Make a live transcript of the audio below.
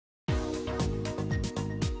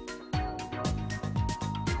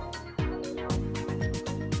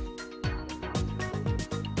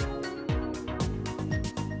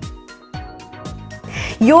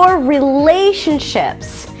Your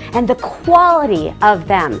relationships and the quality of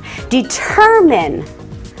them determine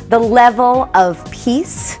the level of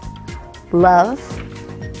peace, love,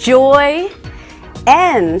 joy,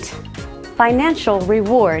 and financial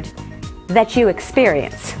reward that you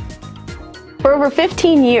experience. For over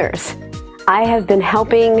 15 years, I have been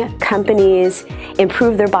helping companies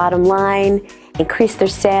improve their bottom line, increase their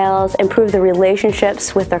sales, improve the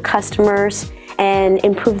relationships with their customers, and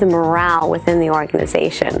improve the morale within the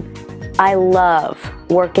organization. I love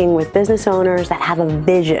working with business owners that have a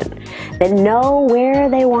vision, that know where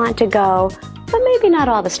they want to go, but maybe not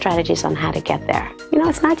all the strategies on how to get there. You know,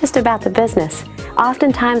 it's not just about the business.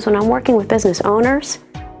 Oftentimes when I'm working with business owners,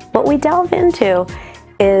 what we delve into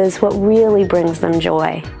is what really brings them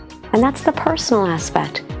joy. And that's the personal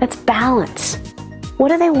aspect. That's balance. What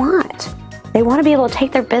do they want? They want to be able to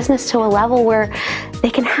take their business to a level where they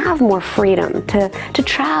can have more freedom to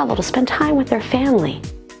travel, to spend time with their family.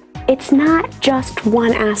 It's not just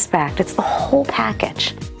one aspect, it's the whole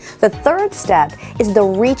package. The third step is the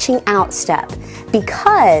reaching out step,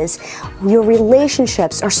 because your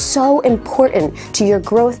relationships are so important to your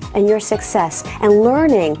growth and your success, and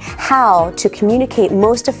learning how to communicate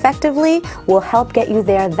most effectively will help get you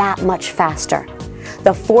there that much faster.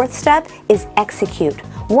 The fourth step is execute.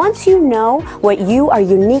 Once you know what you are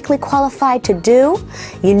uniquely qualified to do,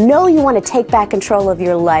 you know you want to take back control of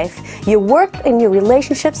your life, you work in your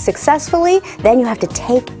relationships successfully, then you have to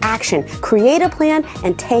take action. Create a plan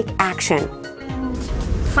and take action.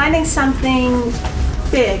 Finding something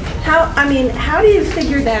big, how do you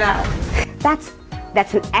figure that out?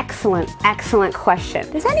 That's an excellent question.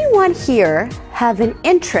 Does anyone here have an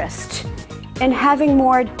interest in having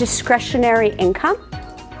more discretionary income?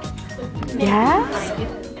 Yes?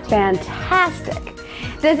 Fantastic.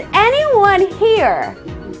 Does anyone here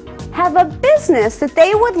have a business that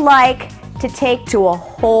they would like to take to a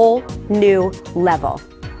whole new level?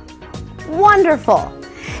 Wonderful.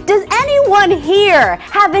 Does anyone here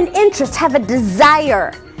have an interest, have a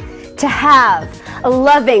desire to have a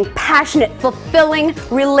loving, passionate, fulfilling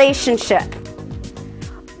relationship?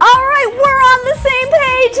 All right, we're on the same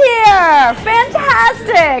page here.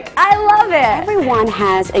 Fantastic. I love it. Everyone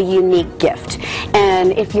has a unique gift.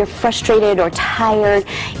 And if you're frustrated or tired,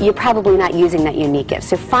 you're probably not using that unique gift.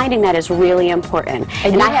 So finding that is really important.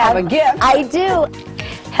 And I have a gift. I do.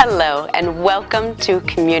 Hello and welcome to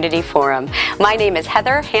Community Forum. My name is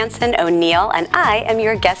Heather Hansen O'Neill and I am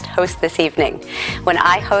your guest host this evening. When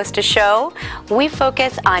I host a show, we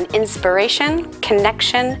focus on inspiration,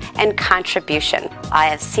 connection, and contribution. I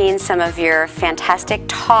have seen some of your fantastic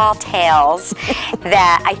tall tales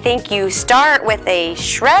that I think you start with a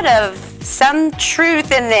shred of some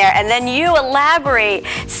truth in there, and then you elaborate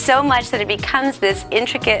so much that it becomes this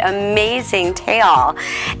intricate, amazing tale.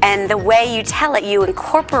 And the way you tell it, you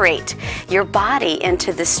incorporate your body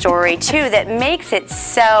into the story too, that makes it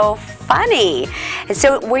so funny. And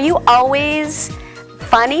so were you always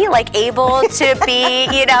funny, like able to be,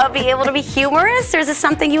 be able to be humorous, or is this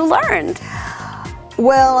something you learned?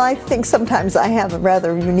 Well, I think sometimes I have a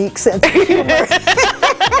rather unique sense of humor.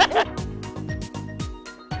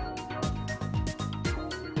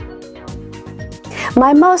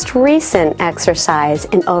 My most recent exercise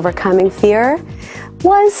in overcoming fear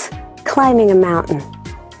was climbing a mountain.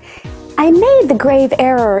 I made the grave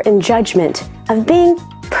error in judgment of being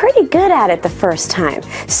pretty good at it the first time.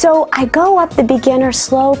 So I go up the beginner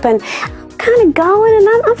slope and I'm kind of going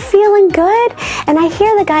and I'm feeling good. And I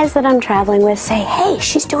hear the guys that I'm traveling with say, hey,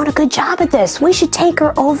 she's doing a good job at this. We should take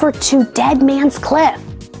her over to Dead Man's Cliff.